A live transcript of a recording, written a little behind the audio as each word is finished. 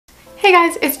Hey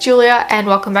guys, it's Julia and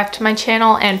welcome back to my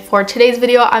channel, and for today's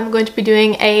video I'm going to be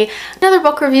doing another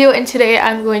book review, and today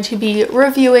I'm going to be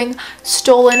reviewing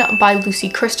Stolen by Lucy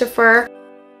Christopher.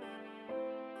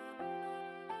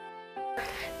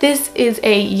 This is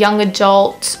a young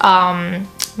adult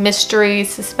mystery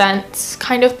suspense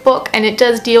kind of book, and it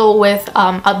does deal with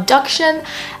abduction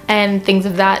and things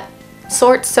of that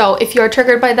sort. So if you're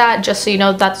triggered by that, just so you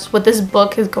know, that's what this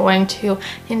book is going to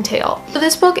entail. So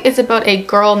this book is about a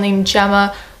girl named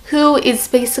Gemma who is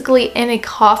basically in a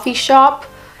coffee shop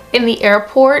in the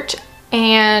airport,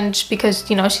 and because,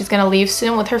 you know, she's gonna leave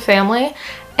soon with her family,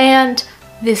 and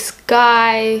this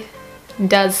guy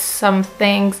does some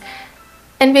things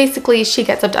and basically she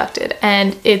gets abducted.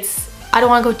 And I don't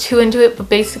want to go too into it, but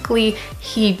basically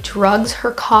he drugs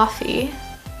her coffee,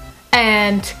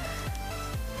 and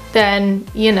then,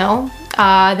 you know,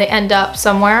 they end up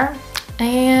somewhere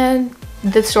and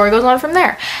the story goes on from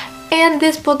there. And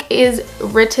this book is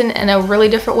written in a really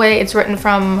different way. It's written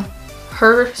from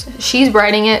her, she's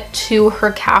writing it to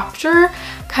her captor,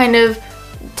 kind of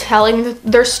telling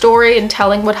their story and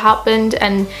telling what happened.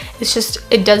 And it's just,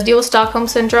 it does deal with Stockholm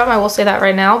Syndrome, I will say that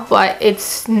right now, but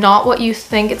it's not what you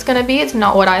think it's gonna be. It's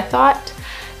not what I thought.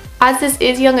 As this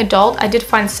is young adult, I did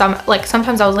find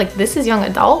sometimes I was like, this is young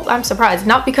adult? I'm surprised.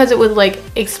 Not because it was like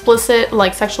explicit,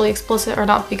 like sexually explicit, or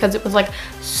not because it was like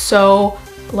so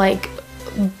like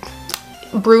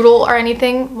brutal or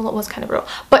anything. Well, it was kind of brutal.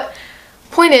 But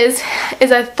point is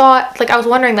I thought, like, I was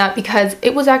wondering that because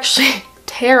it was actually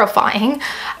terrifying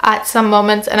at some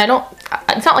moments, and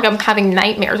it's not like I'm having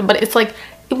nightmares, but it's like,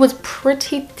 it was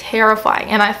pretty terrifying,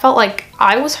 and I felt like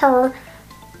I was her.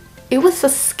 It was a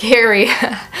scary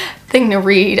thing to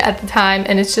read at the time,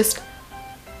 and it's just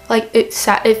like, it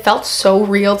felt so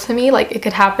real to me, like it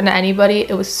could happen to anybody.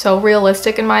 It was so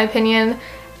realistic in my opinion.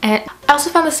 And I also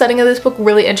found the setting of this book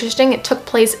really interesting. It took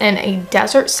place in a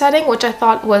desert setting, which I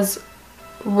thought was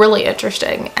really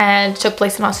interesting, and took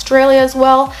place in Australia as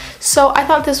well. So I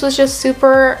thought this was just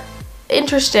super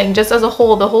interesting just as a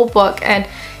whole, the whole book, and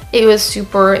it was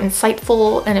super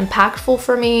insightful and impactful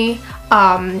for me.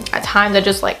 At times I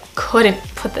just like couldn't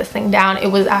put this thing down. It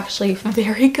was actually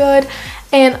very good,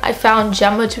 and I found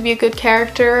Gemma to be a good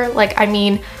character. Like, I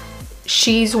mean,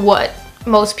 she's what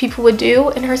most people would do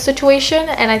in her situation,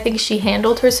 and I think she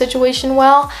handled her situation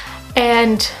well.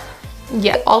 And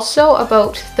yeah, also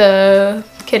about the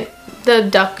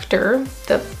abductor,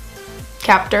 the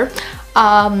captor,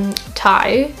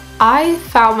 Ty, I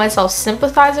found myself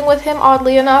sympathizing with him,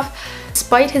 oddly enough.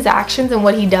 Despite his actions and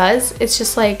what he does, it's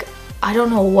just like, I don't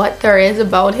know what there is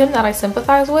about him that I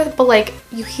sympathize with, but like,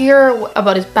 you hear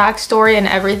about his backstory and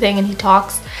everything, and he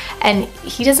talks, and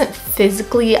he doesn't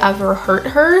physically ever hurt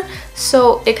her.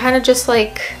 So it kind of just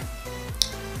like,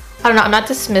 I don't know, I'm not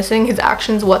dismissing his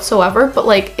actions whatsoever, but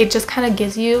like, it just kind of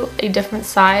gives you a different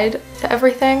side to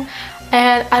everything.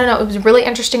 And I don't know, it was really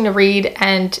interesting to read,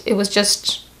 and it was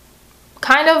just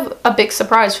kind of a big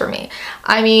surprise for me.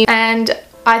 I mean, and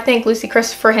I think Lucy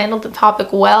Christopher handled the topic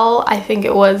well. I think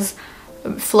it was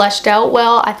fleshed out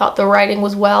well. I thought the writing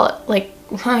was well, like,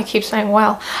 I keep saying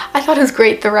well. I thought it was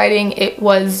great, the writing. It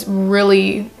was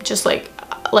really just like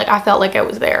I felt like I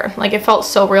was there. Like, it felt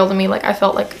so real to me. Like, I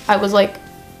felt like I was like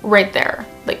right there,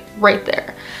 like right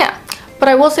there. Yeah, but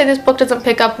I will say this book doesn't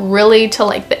pick up really till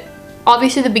like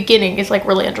obviously the beginning is like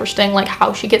really interesting, like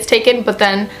how she gets taken, but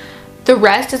then the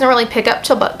rest doesn't really pick up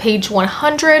till about page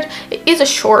 100. It is a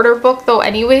shorter book though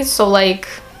anyways, so like,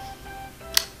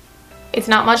 it's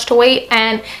not much to wait,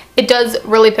 and it does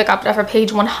really pick up after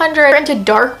page 100. If you're into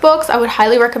dark books, I would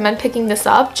highly recommend picking this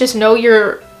up. Just know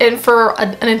you're in for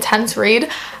an intense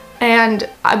read, and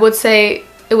I would say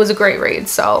it was a great read.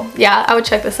 So yeah, I would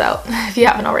check this out if you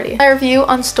haven't already. My review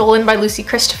on Stolen by Lucy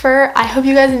Christopher. I hope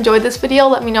you guys enjoyed this video.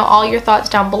 Let me know all your thoughts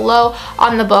down below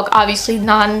on the book. Obviously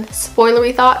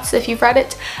non-spoilery thoughts if you've read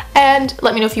it. And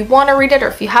let me know if you want to read it or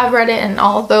if you have read it, and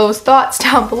all those thoughts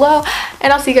down below.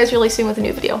 And I'll see you guys really soon with a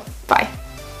new video. Bye.